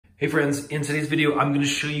Hey friends, in today's video, I'm gonna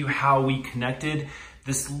show you how we connected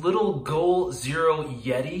this little Goal Zero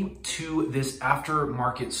Yeti to this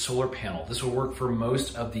aftermarket solar panel. This will work for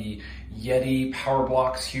most of the Yeti power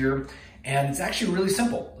blocks here, and it's actually really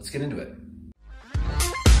simple. Let's get into it.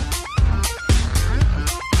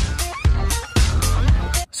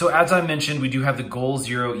 So as I mentioned, we do have the Goal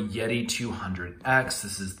Zero Yeti 200X.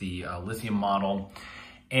 This is the lithium model.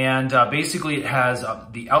 And basically it has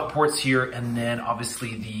the out ports here and then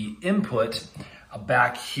obviously the input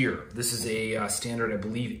back here. This is a standard, I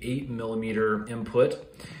believe, 8mm input.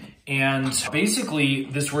 And basically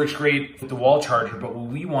this works great with the wall charger, but what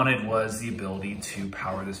we wanted was the ability to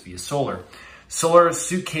power this via solar. Solar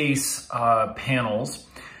suitcase panels,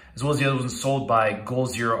 as well as the other ones sold by Goal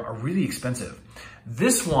Zero, are really expensive.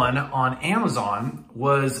 This one on Amazon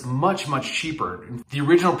was much cheaper. The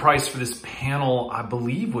original price for this panel, I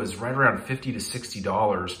believe, was right around $50 to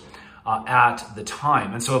 $60 at the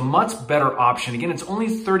time. And so a much better option. Again, it's only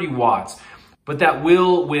 30 watts, but that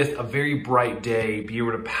will, with a very bright day, be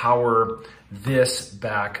able to power this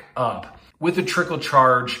back up with a trickle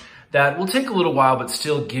charge that will take a little while, but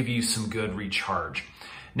still give you some good recharge.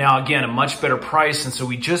 Now, again, a much better price. And so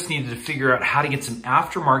we just needed to figure out how to get some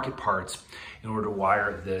aftermarket parts in order to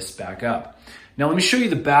wire this back up. Now let me show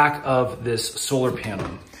you the back of this solar panel.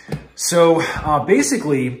 So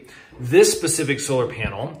basically this specific solar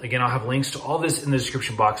panel, again, I'll have links to all this in the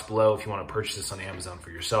description box below if you want to purchase this on Amazon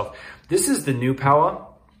for yourself. This is the new power.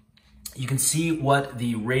 You can see what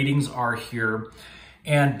the ratings are here.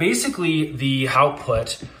 And basically the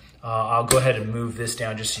output, I'll go ahead and move this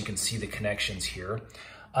down just so you can see the connections here.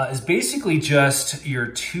 Is basically just your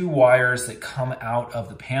two wires that come out of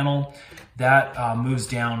the panel. That moves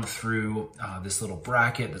down through this little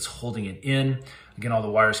bracket that's holding it in. Again, all the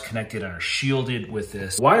wires connected and are shielded with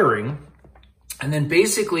this wiring. And then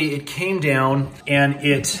basically it came down and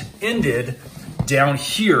it ended down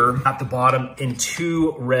here at the bottom in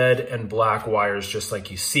two red and black wires, just like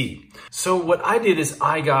you see. So what I did is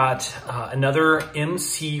I got another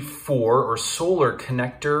MC4 or solar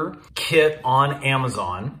connector kit on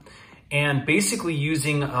Amazon. And basically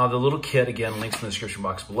using the little kit, again, links in the description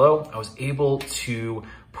box below, I was able to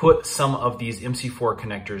put some of these MC4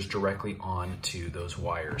 connectors directly onto those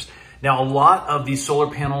wires. Now, a lot of these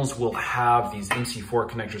solar panels will have these MC4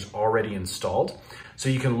 connectors already installed, so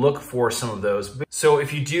you can look for some of those. So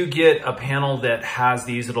if you do get a panel that has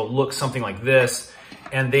these, it'll look something like this,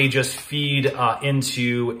 and they just feed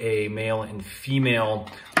into a male and female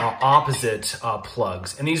opposite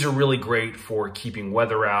plugs. And these are really great for keeping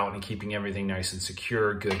weather out and keeping everything nice and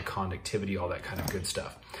secure, good conductivity, all that kind of good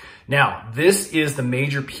stuff. Now, this is the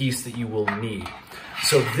major piece that you will need.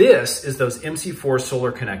 So this is those MC4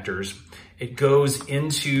 solar connectors. It goes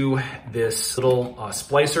into this little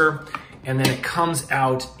splicer, and then it comes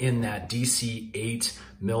out in that DC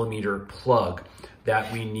 8mm plug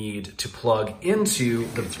that we need to plug into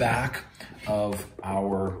the back of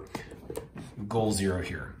our Goal Zero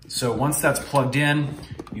here. So once that's plugged in,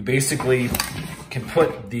 you basically can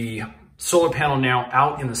put the solar panel now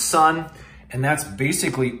out in the sun, and that's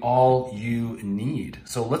basically all you need.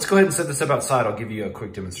 So let's go ahead and set this up outside. I'll give you a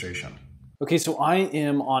quick demonstration. Okay, so I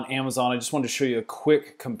am on Amazon. I just wanted to show you a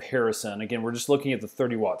quick comparison. Again, we're just looking at the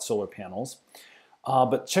 30-watt solar panels.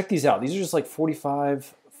 But check these out. These are just like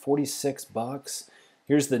 45, 46 bucks.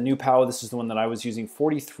 Here's the new power. This is the one that I was using,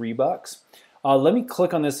 43 bucks. Let me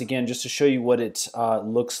click on this again just to show you what it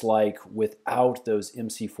looks like without those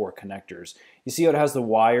MC4 connectors. You see how it has the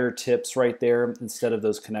wire tips right there instead of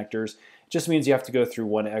those connectors? It just means you have to go through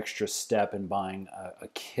one extra step in buying a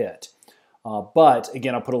kit. But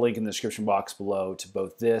again, I'll put a link in the description box below to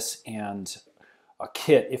both this and a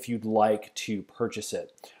kit if you'd like to purchase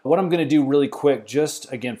it. What I'm going to do really quick,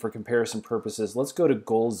 just again for comparison purposes, let's go to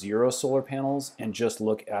Goal Zero solar panels and just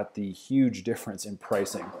look at the huge difference in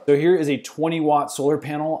pricing. So here is a 20-watt solar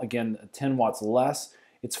panel, again 10 watts less.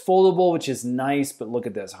 It's foldable, which is nice, but look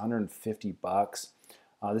at this, 150 bucks.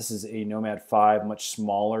 This is a Nomad 5, much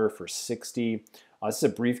smaller, for 60. This is a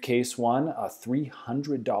briefcase one,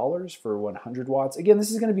 $300 for 100 watts. Again,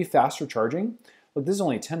 this is going to be faster charging. Look, this is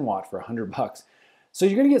only 10 watt for 100 bucks. So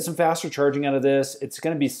you're going to get some faster charging out of this. It's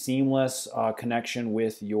going to be seamless connection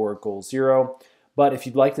with your Goal Zero. But if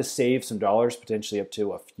you'd like to save some dollars, potentially up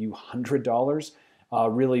to a few $100s,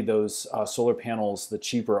 really those solar panels, the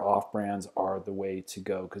cheaper off-brands, are the way to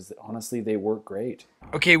go because honestly, they work great.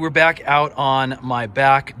 Okay, we're back out on my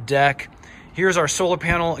back deck. Here's our solar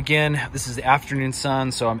panel. Again, this is the afternoon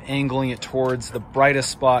sun, so I'm angling it towards the brightest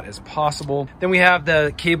spot as possible. Then we have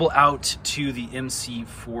the cable out to the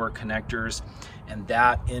MC4 connectors, and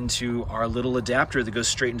that into our little adapter that goes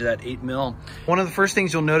straight into that 8mm. One of the first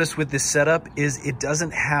things you'll notice with this setup is it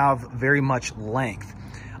doesn't have very much length.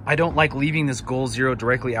 I don't like leaving this Goal Zero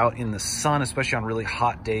directly out in the sun, especially on really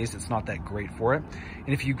hot days. It's not that great for it.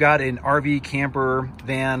 And if you've got an RV, camper,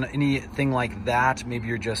 van, anything like that, maybe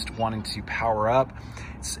you're just wanting to power up,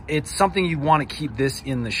 it's something you want to keep this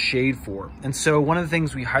in the shade for. And so one of the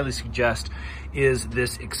things we highly suggest is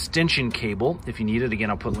this extension cable. If you need it, again,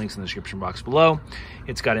 I'll put links in the description box below.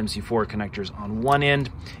 It's got MC4 connectors on one end,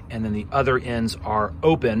 and then the other ends are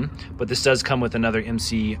open, but this does come with another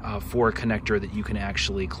MC4 connector that you can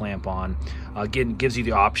actually clamp on. Again, gives you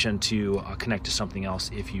the option to connect to something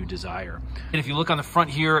else if you desire. And if you look on the front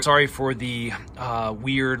here, sorry for the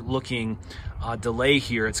weird looking delay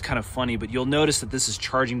here. It's kind of funny, but you'll notice that this is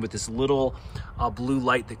charging with this little blue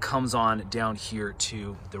light that comes on down here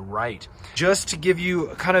to the right. Just to give you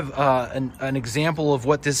kind of an example of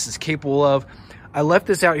what this is capable of, I left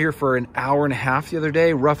this out here for an hour and a half the other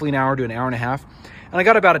day, roughly an hour to an hour and a half, and I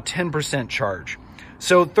got about a 10% charge.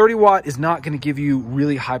 So 30 watt is not going to give you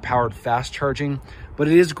really high powered fast charging, but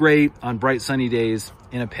it is great on bright sunny days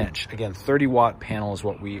in a pinch. Again, 30 watt panel is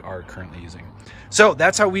what we are currently using. So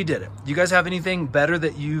that's how we did it. Do you guys have anything better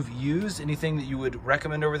that you've used? Anything that you would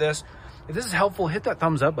recommend over this? If this is helpful, hit that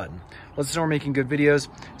thumbs up button. Let us know we're making good videos.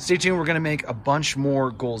 Stay tuned. We're going to make a bunch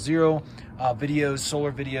more Goal Zero videos,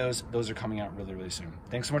 solar videos. Those are coming out really, really soon.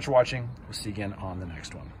 Thanks so much for watching. We'll see you again on the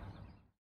next one.